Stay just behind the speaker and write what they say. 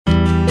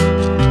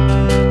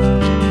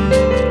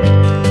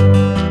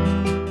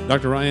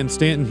Dr. Ryan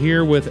Stanton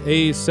here with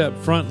FACEP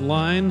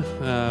Frontline,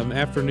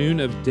 afternoon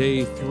of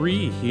day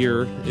 3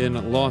 here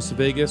in Las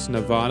Vegas,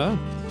 Nevada.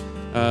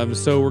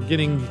 So we're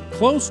getting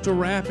close to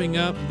wrapping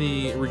up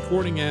the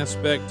recording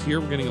aspect here.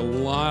 We're getting a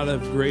lot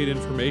of great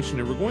information,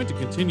 and we're going to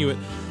continue it.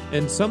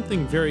 And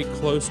something very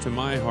close to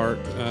my heart,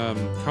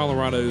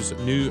 Colorado's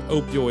new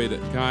opioid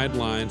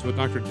guidelines with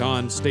Dr.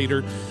 Don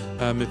Stader.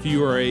 If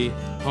you are a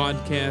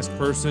podcast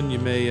person, you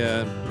may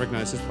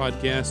recognize this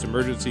podcast,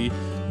 Emergency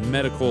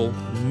Medical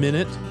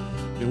Minute.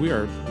 And we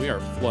are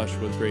flush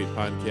with great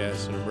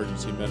podcasts in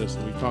emergency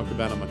medicine. We've talked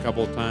about them a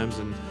couple of times,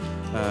 and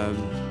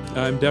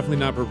I'm definitely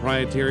not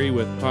proprietary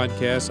with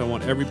podcasts. I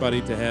want everybody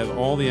to have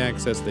all the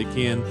access they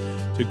can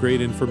to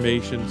great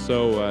information.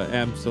 So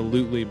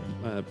absolutely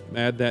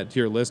add that to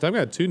your list. I've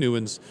got 2 new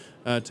ones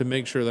to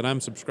make sure that I'm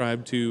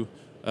subscribed to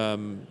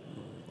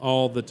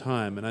all the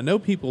time. And I know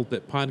people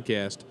that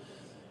podcast,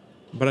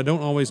 but I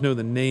don't always know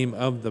the name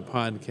of the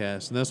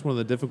podcast. And that's one of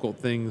the difficult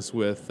things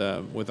with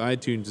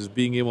iTunes, is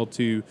being able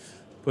to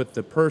put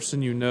the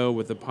person you know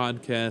with the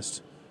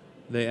podcast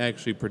they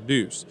actually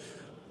produce.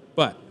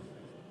 But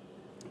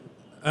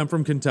I'm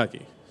from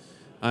Kentucky.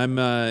 I'm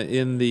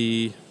in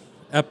the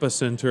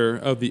epicenter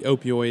of the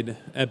opioid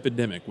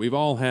epidemic. We've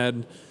all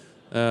had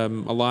a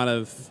lot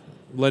of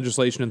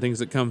legislation and things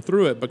that come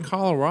through it, but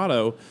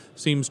Colorado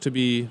seems to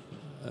be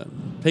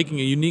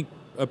taking a unique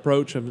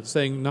approach of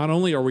saying, not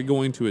only are we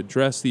going to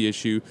address the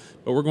issue,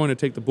 but we're going to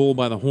take the bull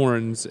by the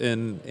horns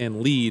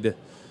and lead.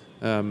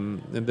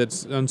 And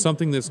that's on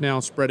something that's now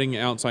spreading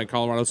outside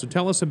Colorado. So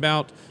tell us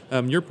about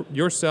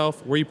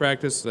yourself, where you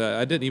practice.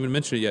 I didn't even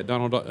mention it yet.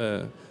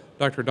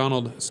 Dr.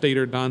 Don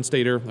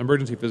Stader,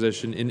 emergency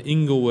physician in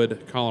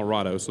Englewood,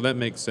 Colorado. So that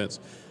makes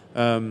sense.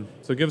 So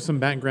give us some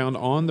background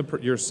on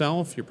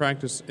yourself, your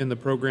practice in the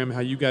program, how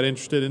you got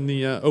interested in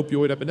the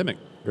opioid epidemic.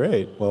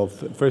 Great. Well,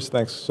 first,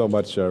 thanks so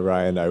much,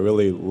 Ryan. I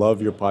really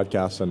love your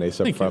podcast on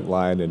FACEP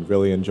Frontline and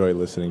really enjoy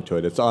listening to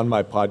it. It's on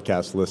my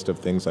podcast list of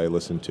things I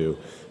listen to,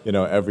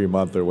 every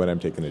month or when I'm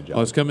taking a job.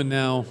 Well, it's coming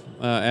now.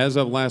 As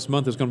of last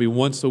month, it's going to be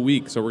once a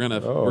week. So we're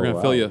gonna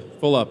fill you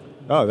full up.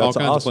 Oh, that's all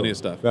kinds awesome. of plenty of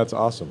stuff. That's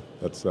awesome.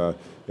 That's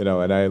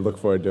and I look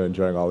forward to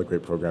enjoying all the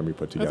great program you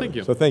put together. Thank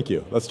you. So thank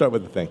you. Let's start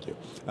with the thank you.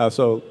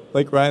 So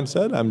like Ryan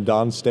said, I'm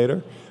Don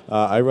Stader.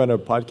 I run a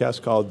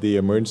podcast called the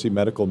Emergency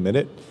Medical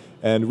Minute,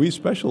 and we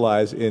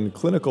specialize in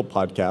clinical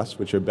podcasts,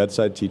 which are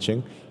bedside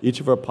teaching. Each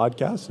of our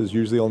podcasts is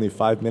usually only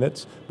 5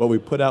 minutes, but we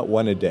put out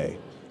one a day.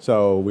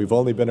 So we've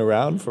only been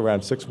around for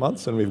around 6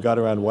 months, and we've got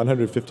around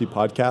 150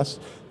 podcasts.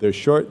 They're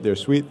short, they're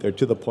sweet, they're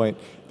to the point,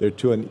 they're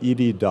to an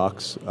ED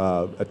doc's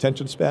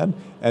attention span,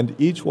 and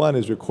each one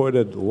is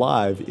recorded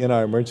live in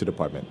our emergency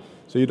department.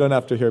 So you don't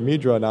have to hear me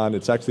drone on.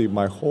 It's actually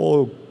my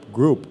whole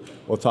group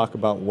will talk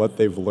about what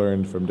they've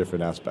learned from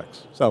different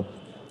aspects. So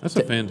that's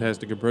a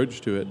fantastic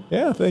approach to it.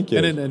 Yeah, thank you.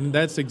 And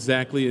that's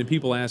exactly, and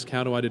people ask,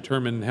 how do I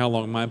determine how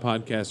long my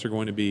podcasts are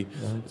going to be?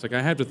 Mm-hmm. It's like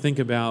I have to think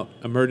about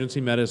emergency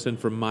medicine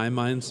from my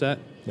mindset.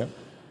 Yep.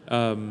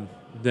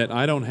 That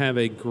I don't have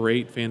a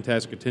great,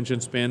 fantastic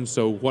attention span.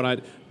 So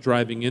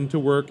driving into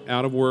work,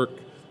 out of work,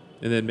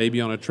 and then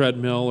maybe on a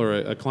treadmill or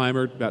a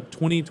climber, about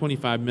 20,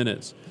 25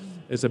 minutes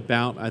is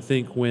about, I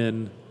think,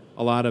 when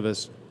a lot of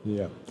us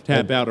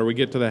tap out, or we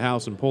get to the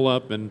house and pull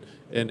up and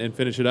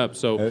finish it up.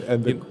 So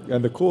and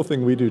the cool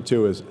thing we do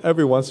too is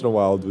every once in a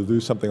while we'll do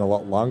something a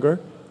lot longer.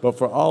 But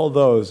for all of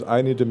those,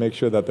 I need to make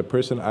sure that the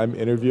person I'm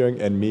interviewing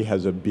and me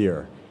has a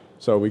beer.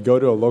 So we go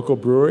to a local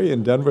brewery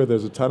in Denver.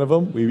 There's a ton of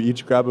them. We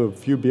each grab a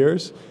few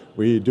beers.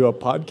 We do a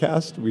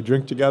podcast. We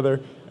drink together,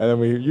 and then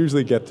we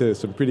usually get to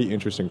some pretty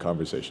interesting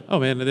conversation. Oh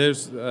man,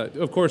 there's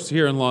of course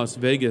here in Las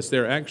Vegas,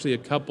 there are actually a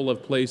couple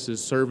of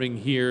places serving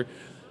here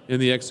in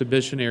the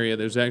exhibition area.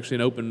 There's actually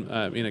an open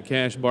a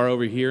cash bar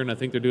over here, and I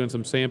think they're doing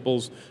some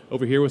samples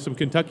over here with some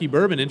Kentucky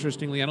bourbon.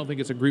 Interestingly, I don't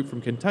think it's a group from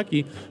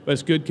Kentucky, but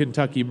it's good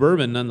Kentucky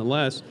bourbon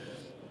nonetheless.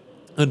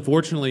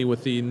 Unfortunately,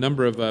 with the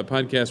number of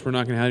podcasts we're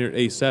not going to have here at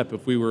FACEP,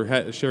 if we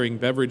were sharing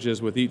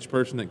beverages with each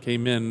person that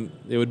came in,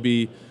 it would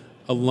be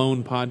a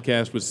lone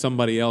podcast with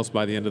somebody else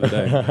by the end of the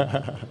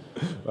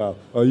day.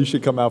 Well, you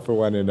should come out for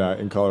one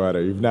in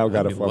Colorado. You've now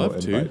got a formal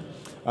invite.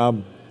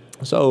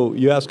 So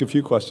you asked a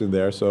few questions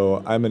there.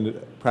 So I'm a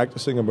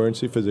practicing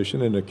emergency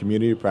physician in a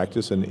community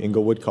practice in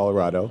Englewood,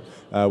 Colorado,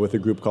 with a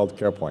group called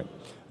CarePoint.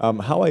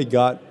 How I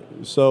got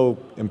so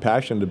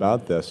impassioned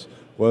about this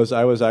was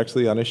I was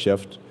actually on a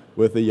shift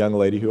with a young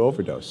lady who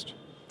overdosed.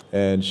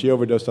 And she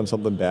overdosed on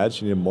something bad.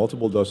 She needed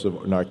multiple doses of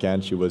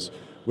Narcan. She was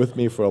with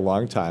me for a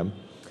long time.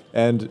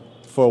 And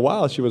for a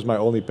while, she was my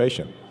only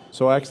patient.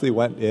 So I actually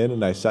went in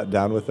and I sat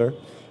down with her.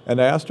 And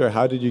I asked her,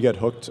 how did you get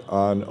hooked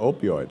on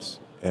opioids?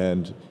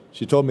 And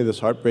she told me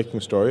this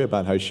heartbreaking story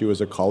about how she was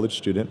a college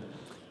student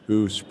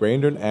who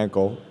sprained her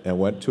ankle and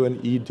went to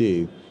an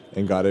ED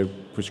and got a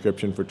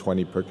prescription for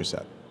 20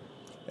 Percocet.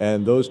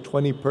 And those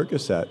 20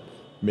 Percocet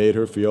made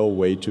her feel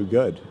way too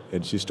good.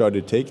 And she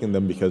started taking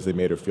them because they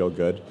made her feel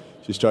good.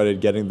 She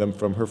started getting them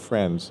from her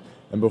friends.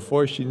 And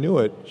before she knew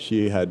it,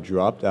 she had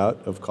dropped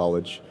out of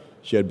college.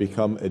 She had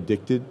become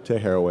addicted to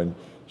heroin.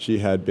 She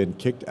had been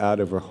kicked out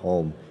of her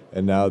home.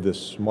 and now this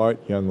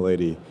smart young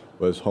lady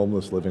was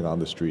homeless, living on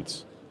the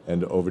streets,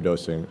 and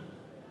overdosed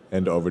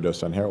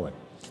on heroin.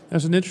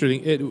 That's an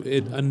interesting.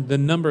 The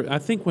number. I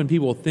think when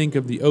people think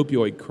of the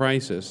opioid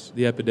crisis,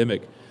 the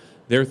epidemic,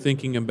 they're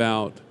thinking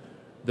about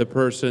the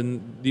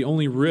person. The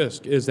only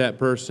risk is that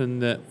person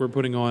that we're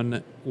putting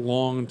on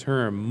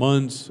long-term,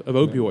 months of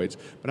opioids.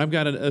 But I've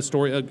got a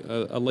story.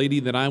 A lady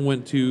that I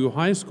went to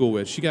high school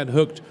with. She got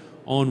hooked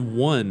on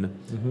one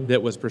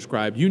that was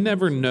prescribed. You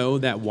never know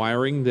that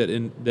wiring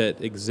that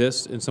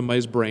exists in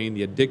somebody's brain,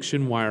 the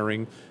addiction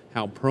wiring,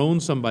 how prone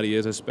somebody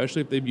is,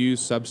 especially if they've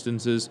used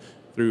substances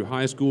through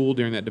high school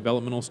during that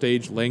developmental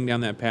stage, laying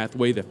down that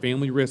pathway, the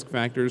family risk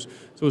factors.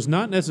 So it's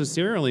not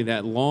necessarily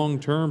that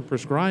long-term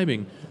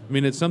prescribing. I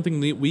mean, it's something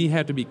that we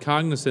have to be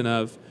cognizant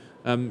of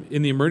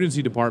in the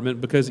emergency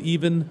department, because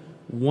even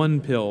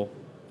one pill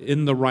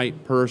in the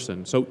right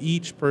person, so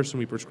each person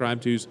we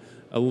prescribe to is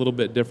a little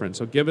bit different.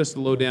 So give us the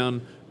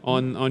lowdown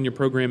on your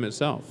program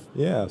itself.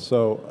 Yeah,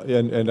 so,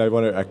 and I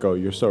want to echo,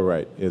 you're so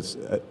right.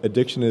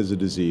 Addiction is a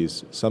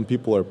disease. Some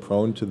people are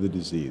prone to the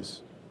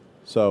disease.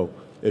 So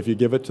if you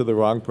give it to the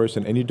wrong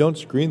person and you don't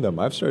screen them,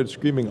 I've started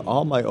screening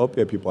all my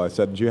opioid people. I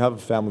said, do you have a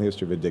family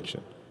history of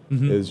addiction?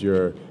 Is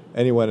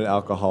anyone an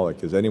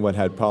alcoholic? Has anyone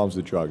had problems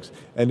with drugs?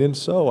 And in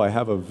so, I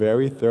have a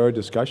very thorough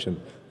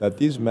discussion that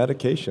these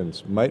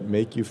medications might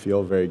make you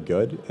feel very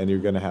good, and you're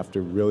going to have to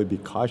really be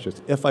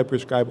cautious if I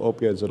prescribe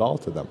opioids at all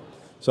to them.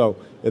 So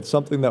it's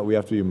something that we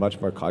have to be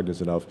much more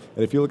cognizant of.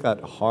 And if you look at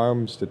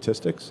harm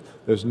statistics,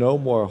 there's no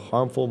more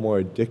harmful,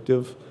 more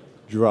addictive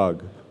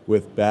drug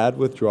with bad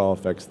withdrawal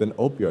effects than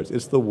opioids.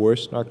 It's the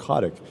worst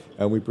narcotic,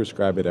 and we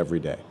prescribe it every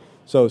day.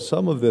 So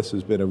some of this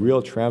has been a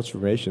real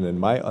transformation in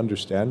my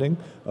understanding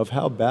of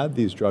how bad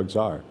these drugs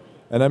are.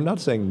 And I'm not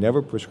saying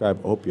never prescribe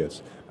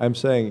opiates. I'm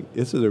saying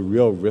this is a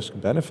real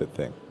risk-benefit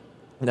thing.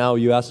 Now,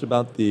 you asked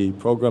about the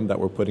program that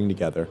we're putting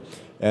together,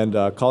 and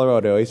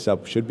Colorado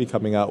FACEP should be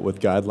coming out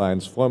with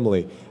guidelines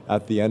formally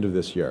at the end of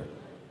this year.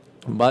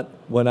 But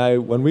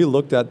when we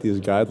looked at these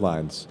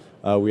guidelines,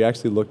 we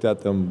actually looked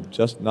at them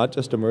not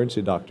just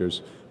emergency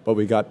doctors, but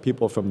we got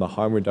people from the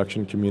harm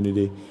reduction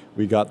community,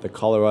 we got the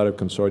Colorado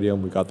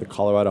Consortium, we got the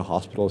Colorado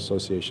Hospital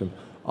Association.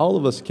 All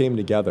of us came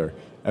together,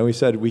 and we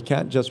said we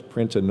can't just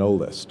print a no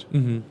list,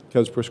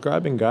 because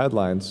prescribing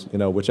guidelines,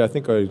 which I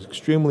think are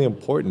extremely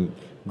important,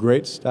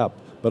 great step,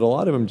 but a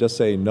lot of them just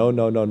say no,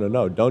 no, no, no,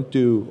 no. Don't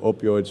do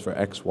opioids for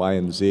X, Y,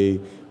 and Z.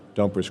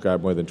 Don't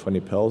prescribe more than 20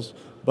 pills.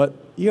 But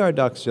ER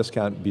docs just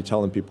can't be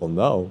telling people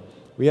no.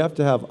 We have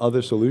to have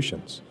other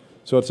solutions.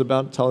 So it's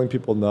about telling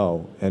people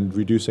no and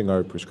reducing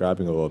our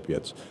prescribing of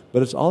opiates.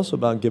 But it's also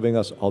about giving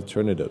us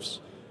alternatives.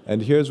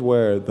 And here's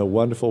where the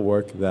wonderful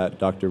work that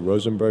Dr.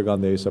 Rosenberg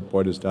on the ACEP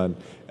board has done,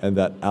 and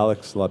that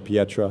Alex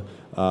LaPietra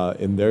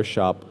in their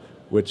shop,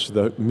 which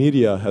the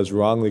media has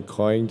wrongly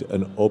coined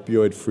an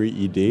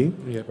opioid-free ED,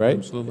 yep, right?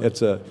 Absolutely.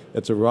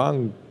 It's a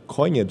wrong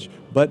coinage,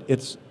 but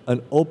it's an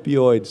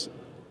opioid's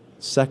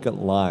second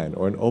line,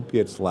 or an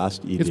opiate's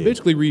last ED. It's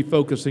basically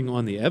refocusing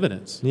on the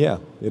evidence. Yeah,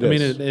 it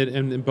is. I mean,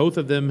 and both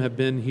of them have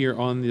been here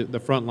on the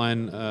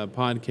Frontline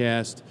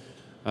podcast.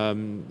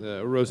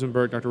 Dr.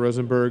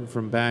 Rosenberg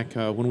from back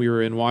when we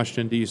were in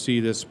Washington, D.C.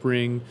 this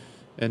spring,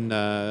 and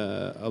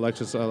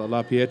Alexis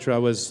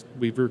LaPietra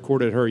we've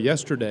recorded her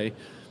yesterday.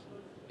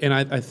 And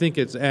I think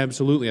it's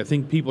absolutely, I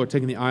think people are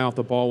taking the eye off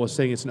the ball with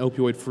saying it's an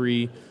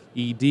opioid-free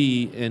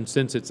ED, and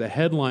since it's a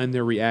headline,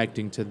 they're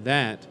reacting to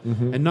that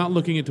and not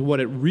looking into what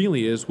it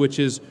really is, which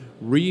is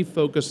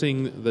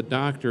refocusing the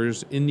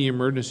doctors in the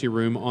emergency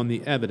room on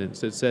the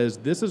evidence. It says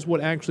this is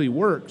what actually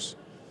works.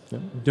 Yeah.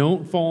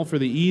 Don't fall for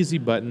the easy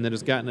button that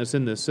has gotten us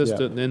in this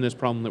system, in this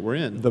problem that we're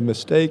in. The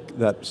mistake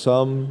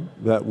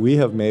that we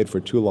have made for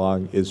too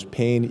long is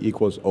pain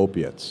equals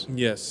opiates.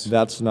 Yes.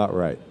 That's not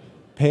right.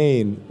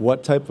 Pain,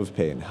 what type of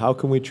pain? How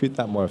can we treat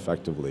that more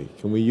effectively?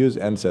 Can we use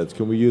NSAIDs?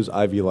 Can we use IV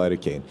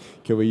lidocaine?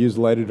 Can we use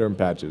lidoderm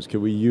patches? Can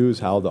we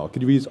use Haldol?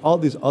 Can we use all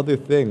these other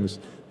things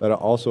that are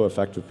also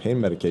effective pain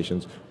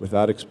medications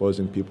without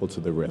exposing people to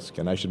the risk?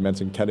 And I should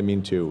mention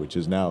ketamine too, which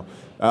is now,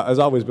 has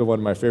always been one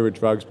of my favorite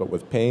drugs, but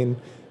with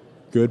pain,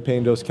 good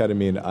pain dose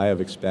ketamine, I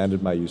have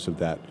expanded my use of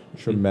that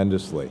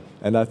tremendously,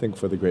 and I think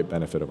for the great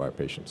benefit of our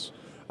patients.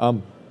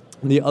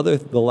 The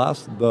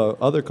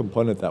other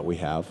component that we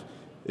have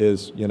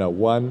is,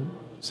 one,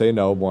 say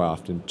no more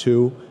often.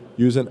 Two,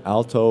 use an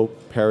alto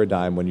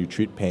paradigm when you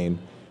treat pain.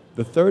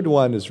 The third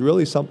one is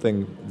really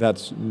something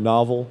that's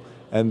novel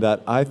and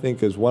that I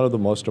think is one of the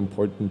most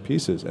important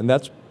pieces, and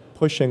that's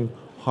pushing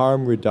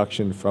harm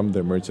reduction from the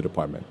emergency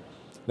department.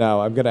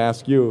 Now, I'm going to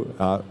ask you,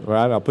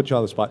 Ryan, I'll put you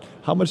on the spot.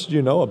 How much do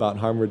you know about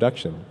harm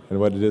reduction and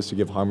what it is to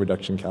give harm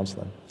reduction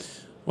counseling?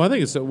 Well, I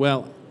think it's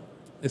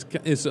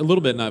a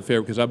little bit not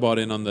fair because I bought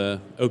in on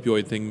the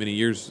opioid thing many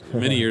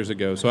years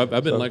ago. So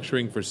I've been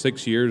lecturing for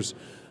 6 years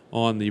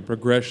on the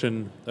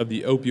progression of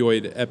the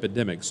opioid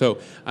epidemic. So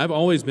I've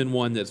always been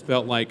one that's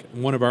felt like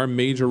one of our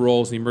major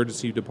roles in the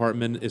emergency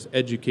department is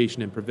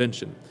education and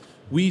prevention.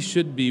 We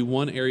should be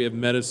one area of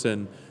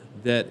medicine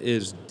that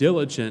is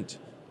diligent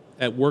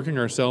at working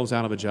ourselves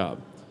out of a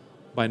job.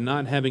 by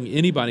not having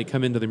anybody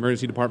come into the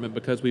emergency department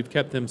because we've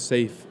kept them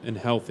safe and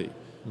healthy.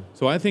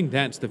 So I think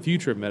that's the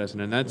future of medicine,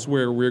 and that's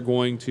where we're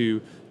going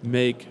to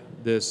make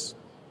this,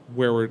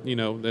 where we're,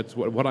 that's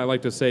what I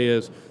like to say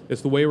is,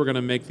 it's the way we're going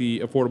to make the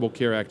Affordable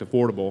Care Act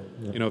affordable.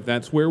 Yeah. If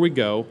that's where we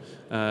go,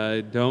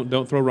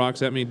 don't throw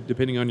rocks at me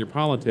depending on your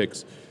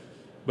politics,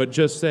 but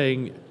just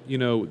saying,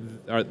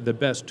 the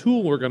best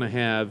tool we're going to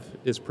have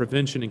is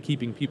prevention and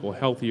keeping people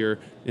healthier,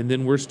 and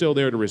then we're still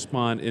there to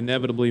respond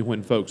inevitably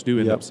when folks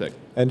do end up sick.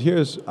 And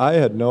I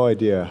had no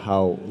idea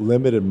how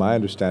limited my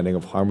understanding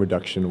of harm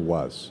reduction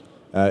was.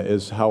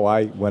 Is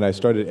how when I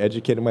started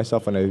educating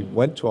myself, and I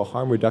went to a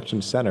harm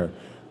reduction center,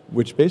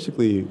 which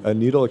basically a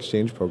needle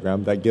exchange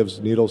program that gives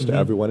needles to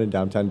everyone in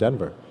downtown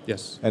Denver.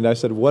 Yes. And I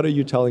said, what are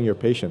you telling your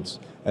patients?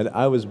 And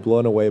I was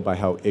blown away by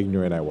how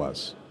ignorant I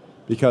was.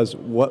 Because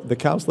what the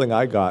counseling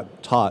I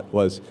got taught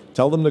was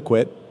tell them to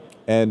quit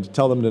and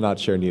tell them to not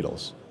share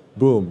needles.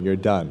 Boom, you're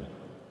done.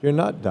 You're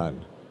not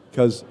done.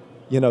 Because,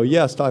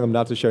 yes, telling them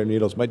not to share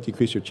needles might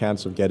decrease your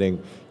chance of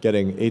getting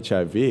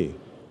HIV,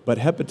 but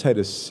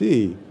hepatitis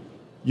C,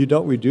 you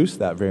don't reduce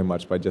that very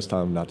much by just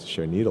telling them not to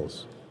share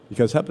needles.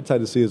 Because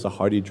hepatitis C is a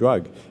hardy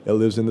drug. It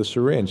lives in the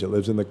syringe, it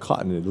lives in the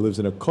cotton, it lives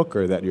in a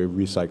cooker that you're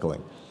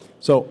recycling.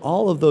 So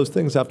all of those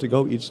things have to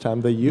go each time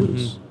they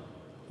use.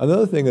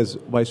 Another thing is,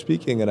 by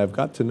speaking, and I've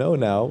got to know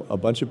now a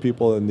bunch of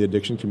people in the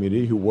addiction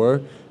community who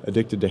were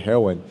addicted to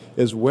heroin,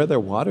 is where their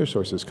water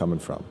source is coming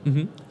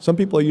from. Some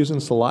people are using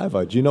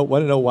saliva. Do you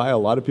want to know why a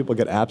lot of people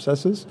get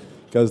abscesses?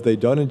 Because they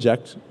don't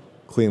inject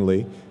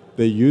cleanly.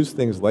 They use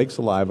things like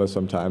saliva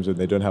sometimes and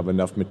they don't have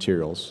enough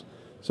materials.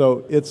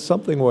 So it's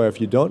something where if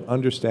you don't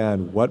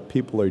understand what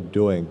people are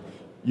doing,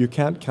 you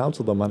can't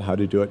counsel them on how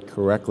to do it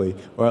correctly,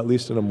 or at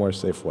least in a more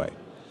safe way.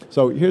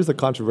 So here's the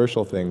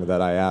controversial thing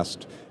that I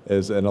asked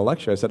is in a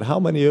lecture. I said, how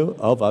many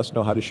of us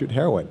know how to shoot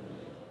heroin?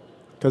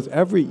 Because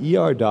every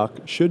ER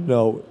doc should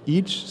know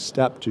each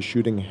step to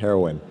shooting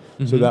heroin,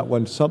 so that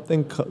when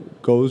something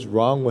goes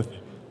wrong with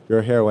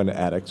your heroin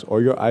addicts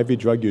or your IV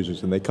drug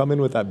users, and they come in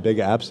with that big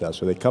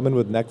abscess or they come in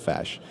with neck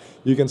fash,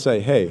 you can say,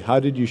 hey, how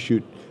did you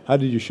shoot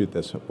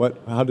this?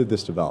 How did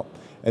this develop?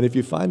 And if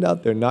you find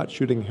out they're not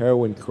shooting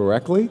heroin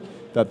correctly,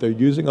 that they're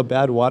using a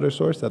bad water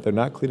source, that they're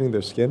not cleaning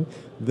their skin,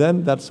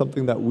 then that's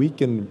something that we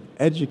can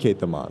educate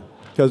them on.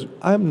 Because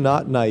I'm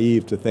not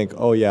naive to think,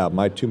 oh yeah,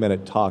 my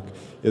 2-minute talk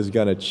is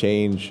going to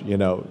change,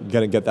 going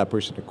to get that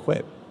person to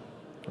quit,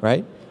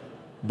 right?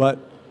 But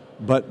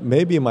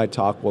maybe my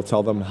talk will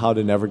tell them how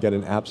to never get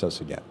an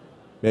abscess again.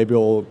 Maybe it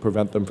will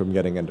prevent them from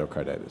getting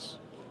endocarditis.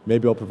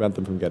 Maybe it will prevent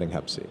them from getting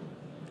hep C.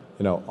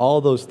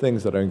 All those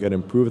things that are going to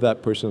improve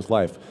that person's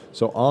life.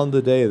 So on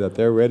the day that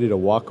they're ready to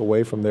walk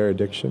away from their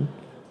addiction,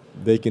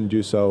 they can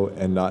do so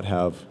and not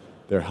have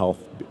their health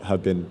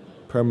have been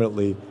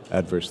permanently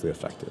adversely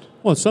affected.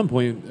 Well, at some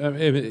point,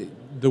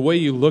 the way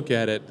you look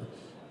at it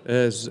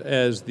as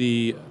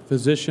the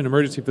physician,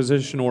 emergency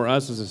physician, or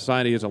us as a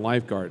society as a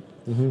lifeguard,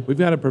 we've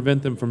got to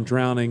prevent them from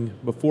drowning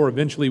before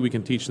eventually we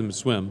can teach them to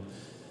swim.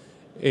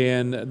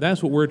 And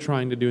that's what we're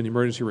trying to do in the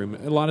emergency room.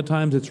 A lot of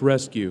times it's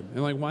rescue.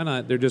 And why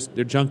not? They're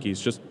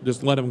junkies.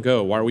 Just let them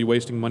go. Why are we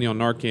wasting money on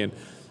Narcan?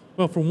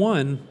 Well, for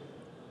one,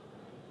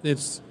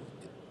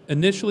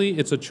 initially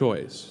it's a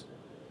choice.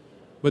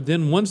 But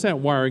then once that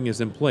wiring is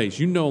in place,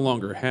 you no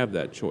longer have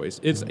that choice.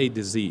 It's a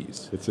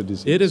disease. It's a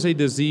disease. It is a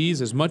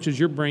disease as much as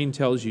your brain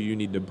tells you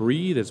need to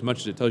breathe, as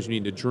much as it tells you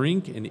need to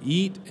drink and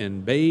eat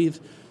and bathe.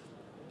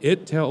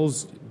 It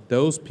tells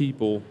those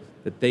people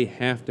that they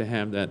have to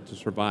have that to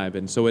survive.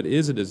 And so it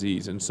is a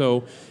disease. And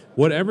so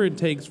whatever it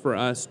takes for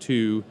us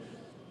to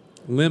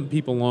limp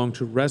people along,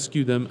 to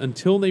rescue them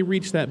until they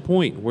reach that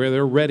point where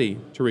they're ready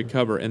to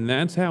recover. And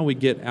that's how we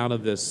get out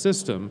of this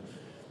system,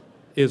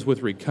 is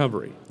with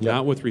recovery,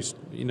 not with,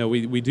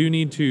 we do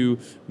need to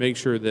make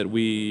sure that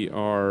we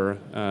are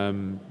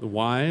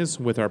wise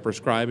with our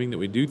prescribing, that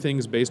we do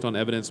things based on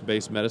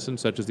evidence-based medicine,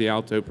 such as the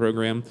Alto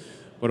program,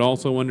 but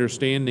also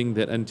understanding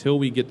that until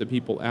we get the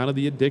people out of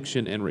the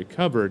addiction and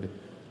recovered,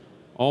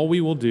 all we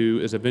will do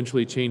is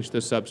eventually change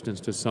the substance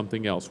to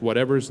something else,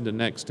 whatever's the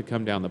next to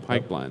come down the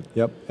pipeline.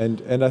 Yep.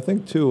 And I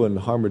think, too, in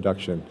harm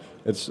reduction,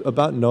 it's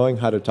about knowing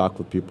how to talk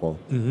with people,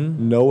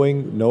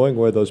 knowing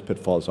where those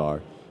pitfalls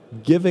are,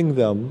 giving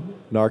them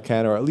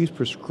Narcan, or at least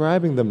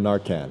prescribing them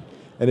Narcan.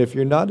 And if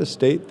you're not a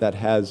state that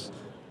has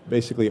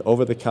basically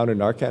over-the-counter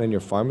Narcan in your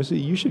pharmacy,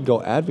 you should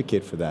go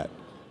advocate for that,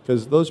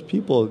 because those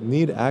people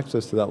need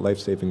access to that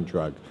life-saving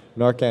drug.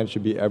 Narcan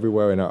should be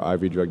everywhere in our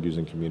IV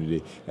drug-using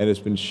community, and it's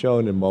been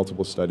shown in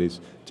multiple studies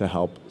to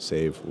help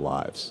save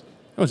lives.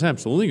 Oh, it's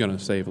absolutely going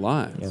to save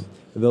lives.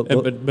 Yeah.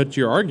 But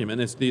your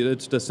argument,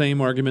 it's the same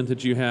argument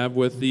that you have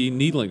with the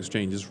needle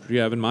exchanges you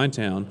have in my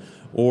town,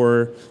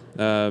 or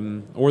the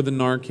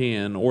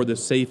Narcan, or the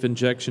safe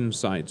injection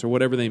sites, or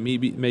whatever they may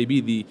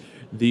be.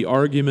 The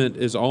argument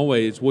is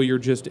always, well, you're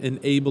just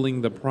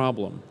enabling the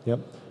problem. Yep.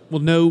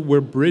 Well, no, we're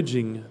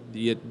bridging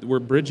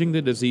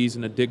the disease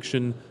and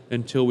addiction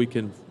until we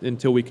can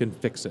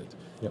fix it.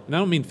 Yep. And I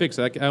don't mean fix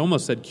it. I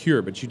almost said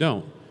cure, but you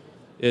don't.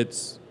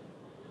 It's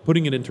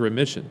putting it into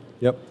remission.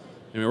 Yep.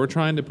 I mean, we're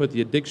trying to put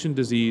the addiction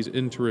disease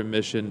into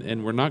remission,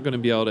 and we're not going to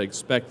be able to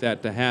expect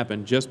that to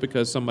happen just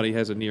because somebody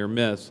has a near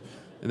miss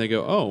and they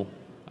go, oh,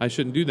 I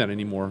shouldn't do that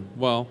anymore.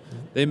 Well,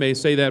 they may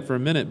say that for a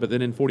minute, but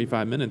then in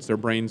 45 minutes, their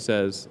brain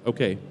says,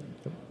 okay,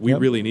 we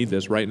really need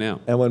this right now.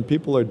 And when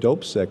people are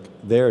dope sick,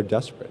 they're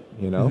desperate,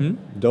 you know?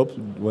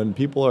 When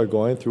people are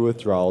going through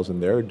withdrawals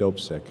and they're dope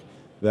sick,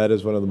 that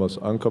is one of the most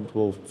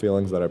uncomfortable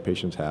feelings that our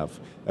patients have.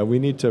 And we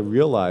need to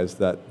realize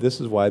that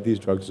this is why these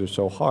drugs are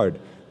so hard.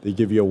 They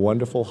give you a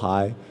wonderful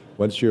high.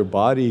 Once your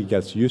body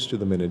gets used to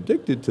them and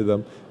addicted to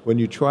them, when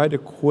you try to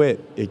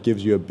quit, it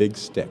gives you a big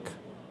stick,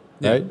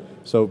 right?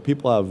 So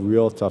people have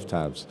real tough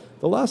times.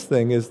 The last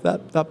thing is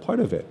that part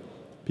of it.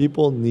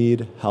 People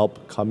need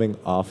help coming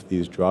off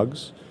these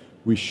drugs.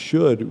 We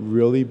should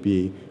really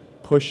be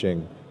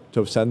pushing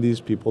to send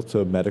these people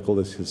to medical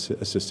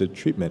assisted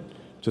treatment,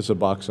 to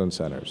Suboxone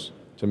centers,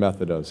 to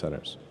methadone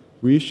centers.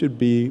 We should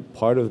be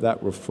part of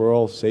that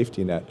referral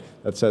safety net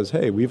that says,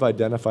 hey, we've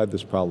identified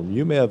this problem.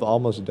 You may have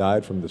almost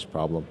died from this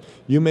problem.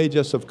 You may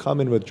just have come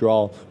in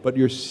withdrawal, but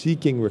you're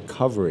seeking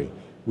recovery.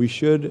 We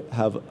should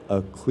have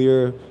a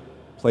clear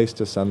place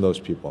to send those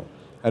people.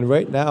 And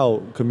right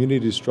now,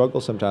 communities struggle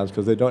sometimes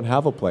because they don't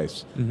have a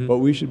place. But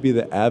we should be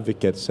the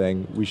advocates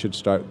saying we should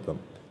start them.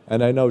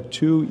 And I know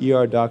 2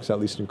 ER docs, at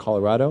least in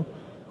Colorado,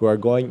 who are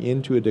going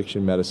into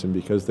addiction medicine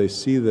because they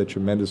see the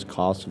tremendous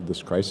cost of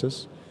this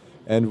crisis.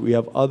 And we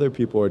have other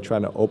people who are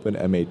trying to open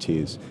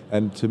MATs.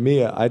 And to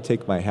me, I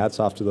take my hats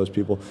off to those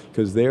people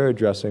because they're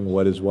addressing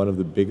what is one of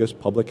the biggest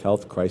public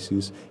health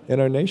crises in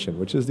our nation,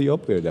 which is the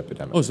opioid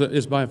epidemic. Oh, so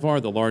it's by far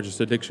the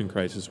largest addiction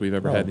crisis we've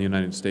ever had in the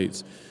United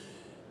States.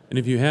 And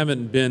if you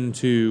haven't been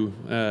to,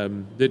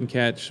 didn't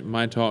catch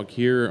my talk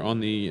here on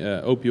the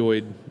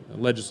opioid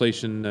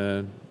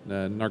legislation,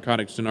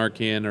 narcotics to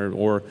Narcan,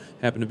 or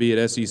happen to be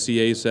at SEC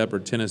ACEP or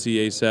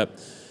Tennessee ACEP,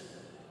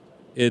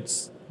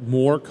 it's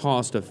more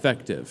cost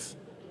effective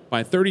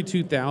by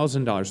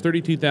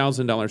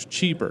 $32,000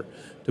 cheaper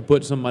to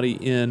put somebody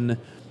in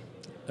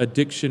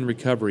addiction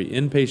recovery,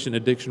 inpatient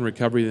addiction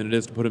recovery, than it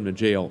is to put them to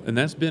jail. And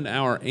that's been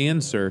our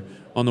answer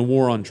on the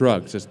war on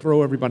drugs, is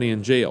throw everybody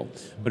in jail.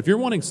 But if you're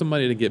wanting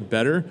somebody to get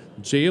better,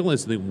 jail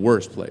is the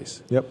worst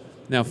place.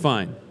 Now,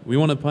 fine, we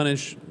want to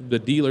punish the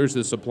dealers,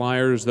 the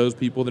suppliers, those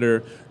people that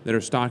are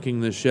stocking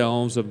the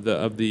shelves of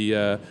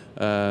the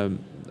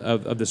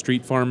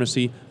street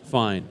pharmacy.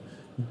 Fine,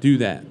 do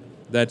that.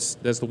 That's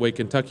the way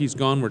Kentucky's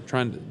gone.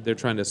 They're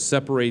trying to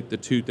separate the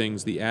two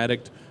things, the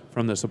addict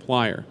from the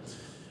supplier.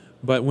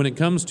 But when it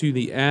comes to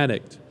the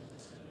addict,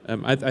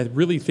 I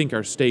really think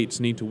our states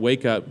need to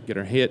wake up, get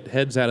our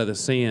heads out of the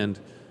sand,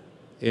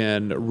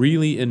 and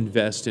really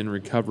invest in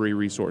recovery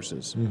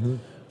resources.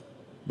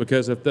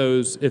 Because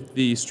if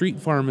the street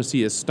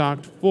pharmacy is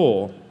stocked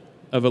full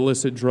of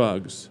illicit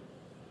drugs,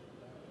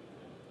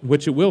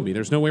 which it will be,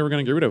 there's no way we're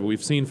going to get rid of it.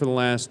 We've seen for the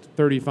last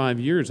 35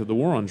 years of the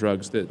war on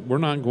drugs that we're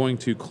not going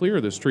to clear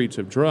the streets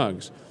of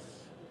drugs.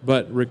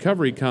 But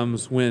recovery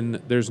comes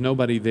when there's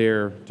nobody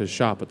there to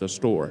shop at the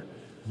store.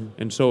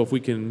 And so if we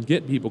can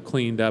get people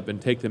cleaned up and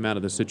take them out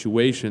of the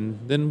situation,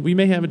 then we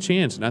may have a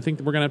chance. And I think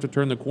that we're going to have to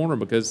turn the corner,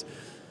 because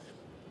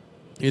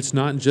it's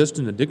not just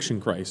an addiction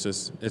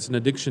crisis. It's an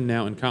addiction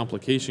now and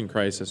complication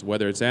crisis,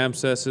 whether it's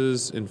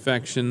abscesses,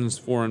 infections,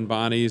 foreign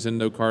bodies,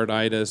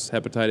 endocarditis,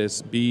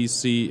 hepatitis B,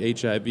 C,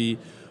 HIV,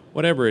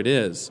 whatever it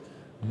is.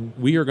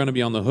 We are going to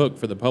be on the hook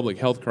for the public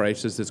health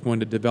crisis that's going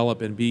to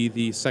develop and be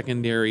the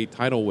secondary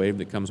tidal wave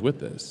that comes with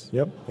this.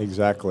 Yep,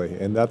 exactly.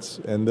 And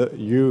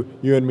you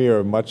and me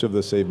are much of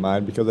the same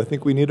mind, because I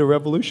think we need a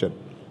revolution.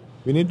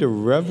 We need to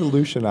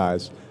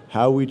revolutionize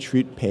how we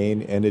treat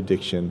pain and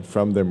addiction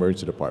from the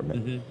emergency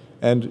department.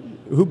 And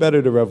who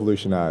better to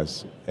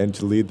revolutionize and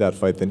to lead that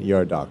fight than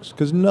ER docs?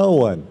 Because no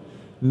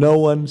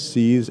one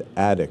sees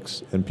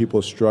addicts and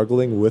people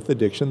struggling with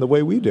addiction the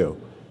way we do.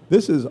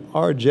 This is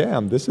our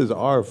jam. This is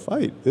our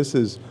fight. This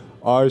is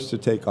ours to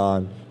take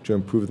on to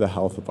improve the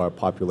health of our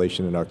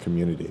population and our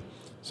community.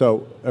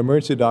 So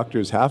emergency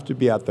doctors have to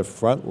be at the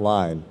front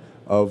line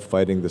of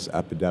fighting this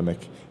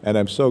epidemic. And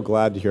I'm so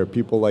glad to hear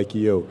people like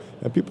you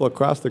and people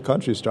across the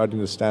country starting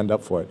to stand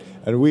up for it.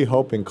 And we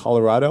hope in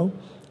Colorado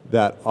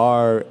that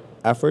our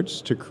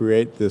efforts to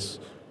create this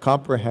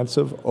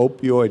comprehensive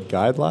opioid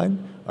guideline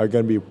are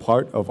going to be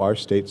part of our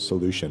state's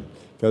solution.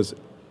 Because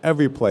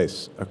every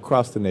place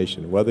across the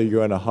nation, whether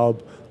you're in a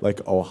hub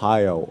like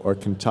Ohio or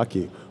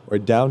Kentucky or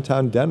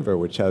downtown Denver,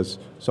 which has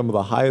some of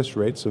the highest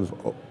rates of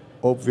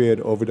opioid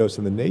overdose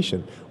in the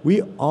nation,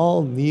 we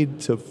all need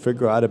to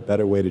figure out a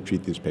better way to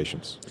treat these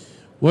patients.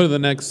 What are the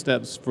next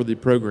steps for the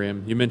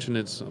program? You mentioned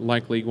it's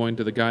likely going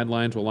to the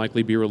guidelines, will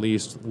likely be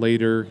released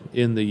later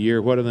in the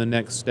year. What are the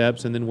next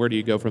steps, and then where do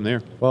you go from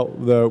there? Well,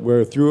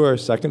 we're through our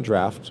second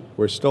draft.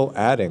 We're still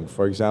adding.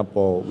 For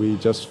example, we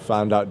just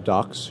found out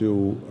docs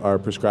who are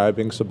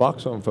prescribing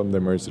Suboxone from the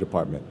emergency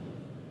department,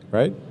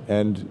 right?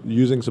 And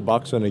using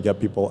Suboxone to get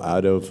people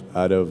out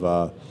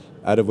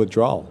of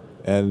withdrawal.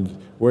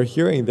 And we're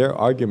hearing their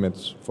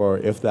arguments for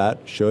if that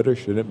should or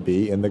shouldn't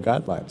be in the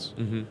guidelines.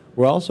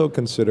 We're also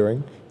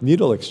considering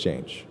needle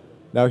exchange.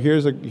 Now,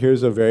 here's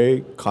a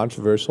very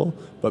controversial,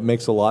 but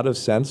makes a lot of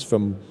sense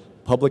from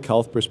public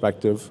health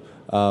perspective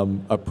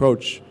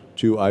approach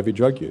to IV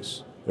drug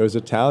use. There was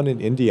a town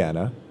in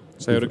Indiana,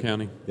 Stader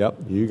County. Yep,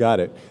 you got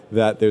it.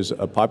 That there's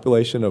a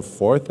population of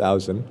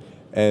 4,000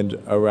 and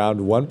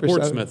around 1%.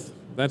 Portsmouth.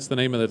 That's the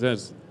name of the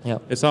test.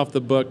 Yep. It's off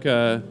the book.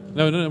 No,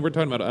 we're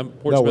talking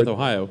about Portsmouth,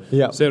 Ohio.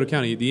 Yep. Stader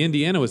County. The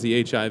Indiana was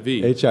the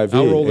HIV. HIV.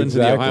 I'll roll into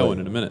the exactly. Ohio one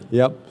in a minute.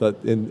 Yep. But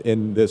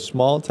in this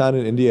small town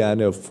in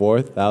Indiana of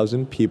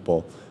 4,000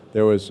 people,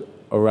 there was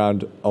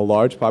around a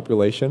large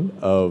population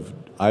of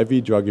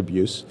IV drug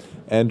abuse,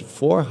 and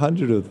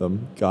 400 of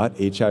them got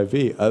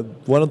HIV.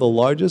 One of the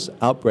largest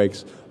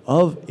outbreaks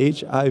of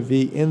HIV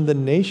in the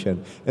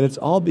nation. And it's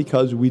all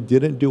because we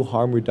didn't do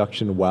harm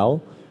reduction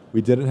well.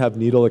 We didn't have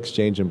needle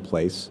exchange in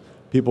place.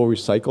 People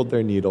recycled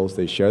their needles.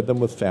 They shared them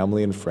with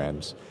family and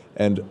friends.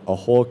 And a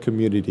whole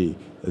community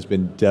has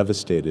been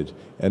devastated,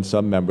 and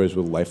some members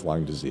with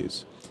lifelong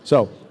disease.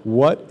 So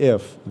what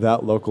if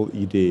that local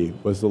ED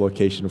was the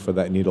location for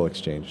that needle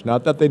exchange?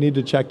 Not that they need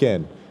to check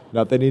in,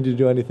 not that they need to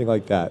do anything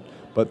like that,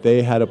 but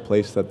they had a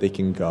place that they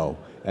can go.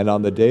 And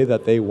on the day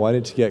that they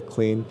wanted to get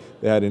clean,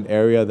 they had an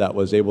area that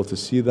was able to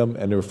see them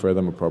and refer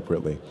them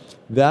appropriately.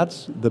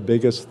 That's the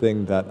biggest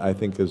thing that I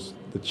think is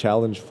the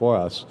challenge for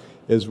us,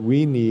 is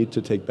we need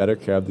to take better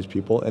care of these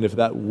people. And if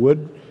that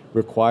would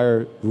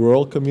require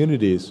rural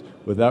communities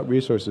without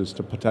resources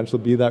to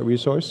potentially be that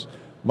resource,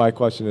 my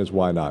question is,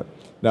 why not?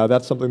 Now,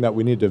 that's something that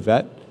we need to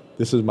vet.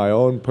 This is my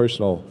own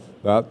personal,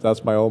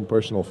 that's my own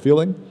personal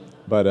feeling.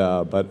 But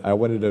I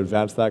wanted to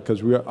advance that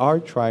because we are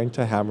trying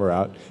to hammer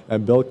out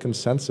and build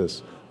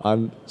consensus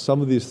on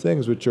some of these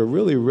things, which are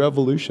really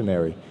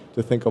revolutionary,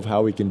 to think of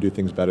how we can do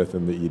things better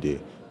than the ED.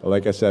 But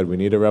like I said, we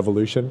need a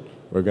revolution.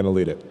 We're going to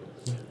lead it.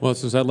 Well,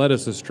 since that led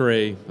us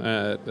astray,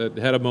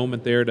 had a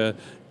moment there to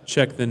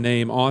check the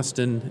name.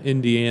 Austin,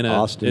 Indiana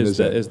Austin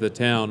is the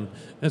town.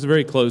 That's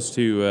very close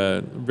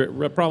to,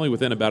 probably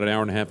within about an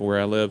hour and a half of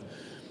where I live.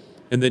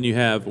 And then you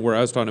have where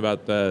I was talking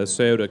about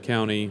Scioto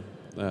County,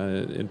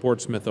 in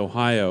Portsmouth,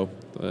 Ohio,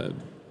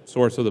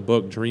 source of the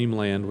book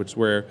Dreamland, which is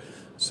where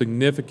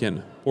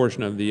significant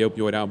portion of the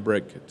opioid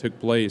outbreak took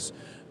place.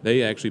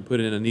 They actually put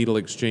in a needle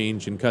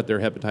exchange and cut their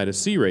hepatitis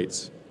C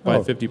rates by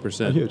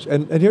 50%. Huge.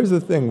 And here's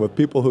the thing with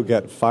people who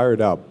get fired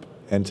up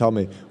and tell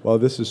me, well,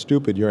 this is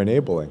stupid, you're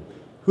enabling.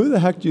 Who the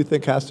heck do you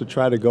think has to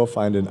try to go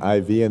find an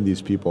IV in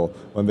these people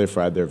when they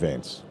fried their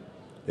veins?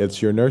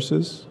 It's your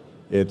nurses,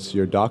 it's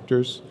your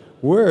doctors.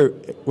 We're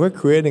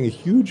creating a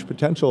huge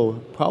potential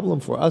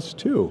problem for us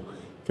too,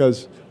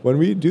 because when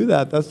we do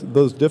that,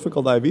 those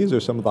difficult IVs are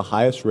some of the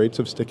highest rates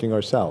of sticking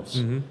ourselves.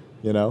 Mm-hmm.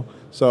 You know,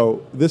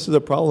 so this is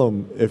a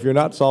problem. If you're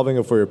not solving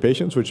it for your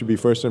patients, which should be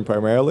first and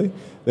primarily,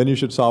 then you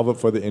should solve it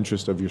for the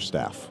interest of your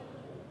staff.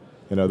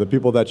 You know, the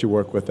people that you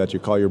work with, that you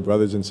call your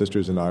brothers and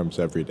sisters in arms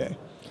every day.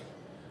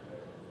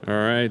 All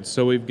right,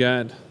 so we've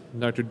got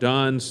Dr.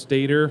 Don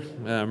Stader,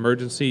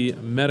 Emergency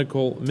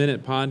Medical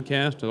Minute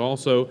podcast, and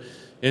also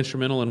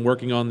instrumental in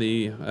working on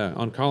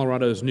on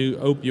Colorado's new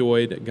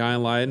opioid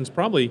guidelines.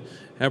 Probably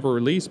have a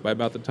release by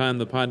about the time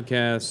the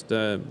podcast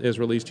is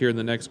released here in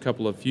the next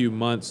few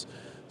months.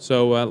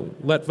 So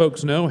let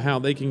folks know how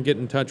they can get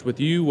in touch with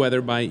you,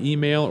 whether by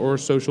email or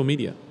social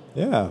media.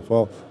 Yeah,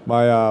 well,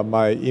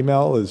 my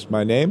email is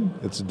my name.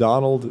 It's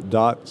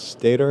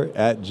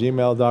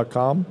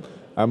donald.stader@gmail.com.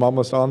 I'm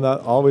always on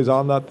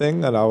that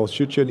thing, and I will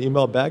shoot you an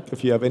email back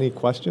if you have any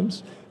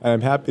questions. And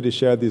I'm happy to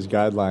share these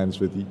guidelines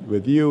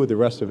with you, the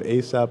rest of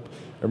ACEP,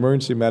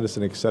 emergency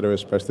medicine, et cetera,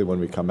 especially when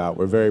we come out.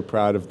 We're very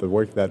proud of the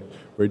work that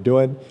we're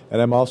doing,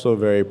 and I'm also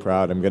very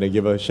proud. I'm going to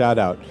give a shout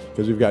out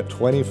because we've got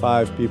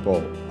 25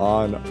 people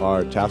on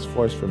our task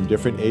force from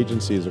different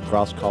agencies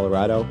across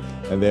Colorado,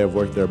 and they have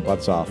worked their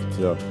butts off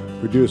to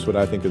produce what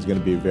I think is going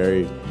to be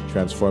very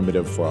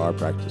transformative for our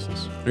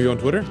practices. Are you on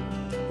Twitter?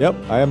 Yep,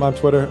 I am on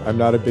Twitter. I'm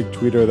not a big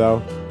tweeter,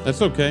 though.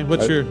 That's okay.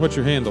 What's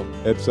your handle?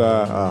 It's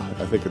I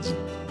think it's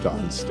Don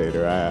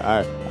Stader.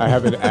 I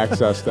haven't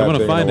accessed that. I'm going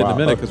to find it in a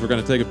minute Okay. because we're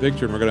going to take a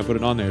picture and we're going to put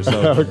it on there.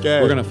 So okay.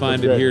 We're going to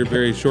find That's it great. here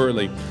very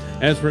shortly.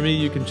 As for me,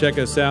 you can check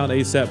us out,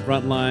 ACEP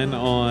Frontline,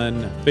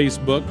 on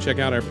Facebook. Check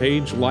out our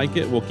page, like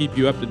it. We'll keep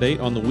you up to date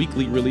on the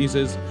weekly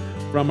releases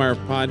from our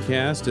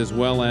podcast, as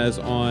well as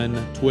on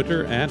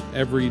Twitter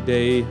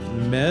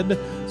 @EverydayMed.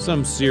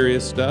 Some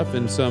serious stuff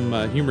and some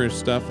humorous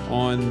stuff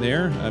on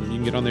there. You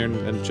can get on there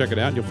and check it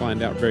out. You'll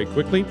find out very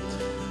quickly.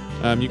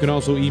 You can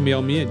also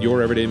email me at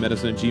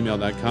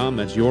youreverydaymedicine@gmail.com.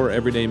 That's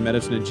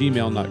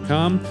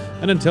youreverydaymedicine@gmail.com.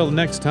 And until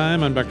next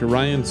time, I'm Dr.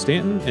 Ryan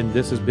Stanton, and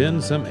this has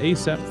been some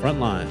ACEP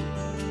Frontline.